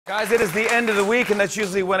Guys, it is the end of the week, and that's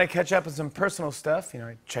usually when I catch up on some personal stuff. You know,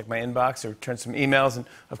 I check my inbox or return some emails and,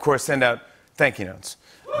 of course, send out thank you notes.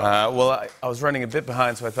 Well, I was running a bit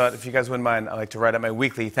behind, so I thought if you guys wouldn't mind, I'd like to write out my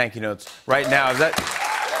weekly thank you notes right now. Is that...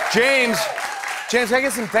 James, can I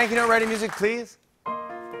get some thank you note writing music, please?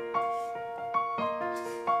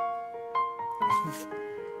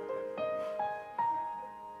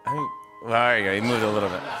 Well, there you go. You moved a little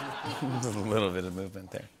bit. Just a little bit of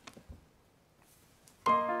movement there.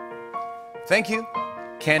 Thank you,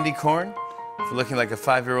 Candy Corn, for looking like a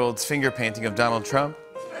 5-year-old's finger painting of Donald Trump.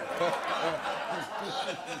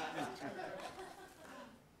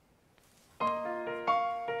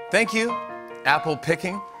 Thank you, Apple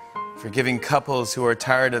Picking, for giving couples who are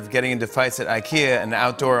tired of getting into fights at IKEA an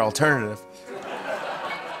outdoor alternative.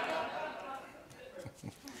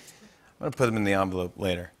 I'm gonna put them in the envelope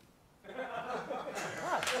later.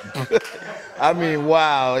 I mean,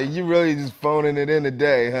 wow, you really just phoning it in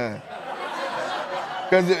today, huh?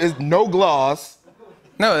 Because it's no gloss.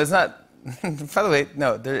 No, it's not. By the way,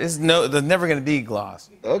 no, there's never going to be gloss.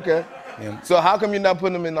 Okay. Yeah. So how come you're not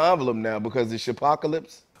putting them in the envelope now? Because it's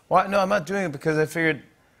apocalypse? Well, no, I'm not doing it because I figured,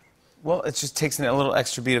 well, it just takes a little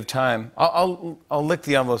extra beat of time. I'll lick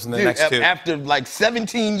the envelopes in the next two. After like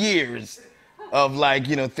 17 years of like,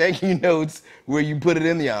 you know, thank you notes where you put it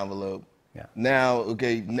in the envelope. Yeah. Now,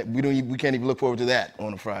 okay, we can't even look forward to that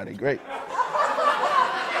on a Friday. Great.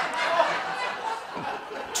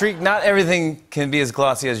 Treat, not everything can be as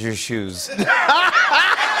glossy as your shoes. Yo!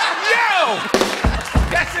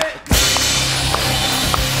 That's it!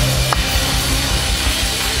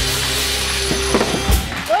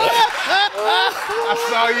 I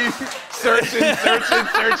saw you searching.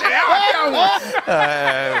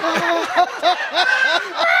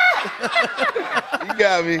 You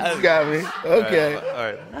got me. Okay. All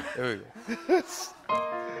right. Here we go.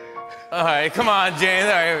 All right, come on, James.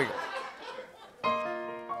 All right, here we go.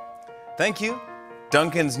 Thank you,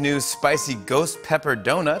 Dunkin's new spicy ghost pepper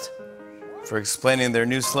donut, for explaining their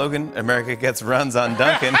new slogan, America gets runs on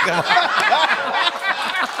Dunkin'. Come on.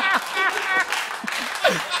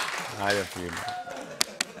 I don't for you.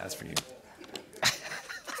 That's for you.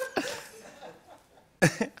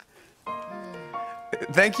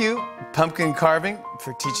 Thank you, Pumpkin Carving,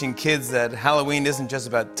 for teaching kids that Halloween isn't just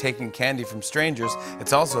about taking candy from strangers,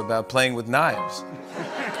 it's also about playing with knives.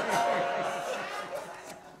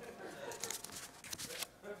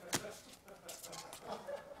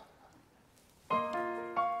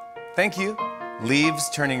 Thank you, Leaves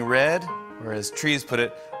Turning Red, or as Trees put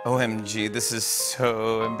it, OMG, this is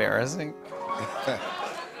so embarrassing.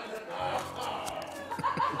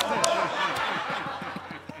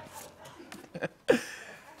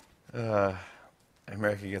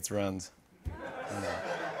 America gets runs.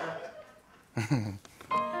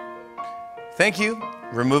 Thank you,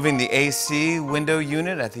 removing the AC window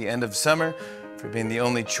unit at the end of summer, for being the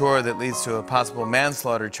only chore that leads to a possible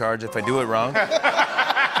manslaughter charge if I do it wrong.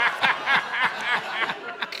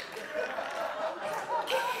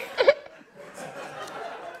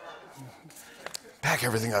 Pack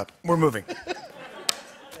everything up. We're moving.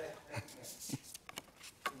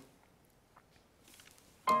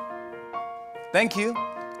 Thank you,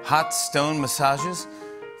 Hot Stone Massages,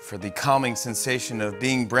 for the calming sensation of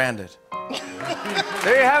being branded.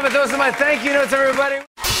 There you have it. Those are my thank you notes, everybody.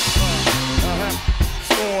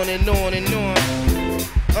 On and on and on.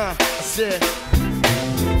 I said,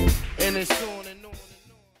 and it's on.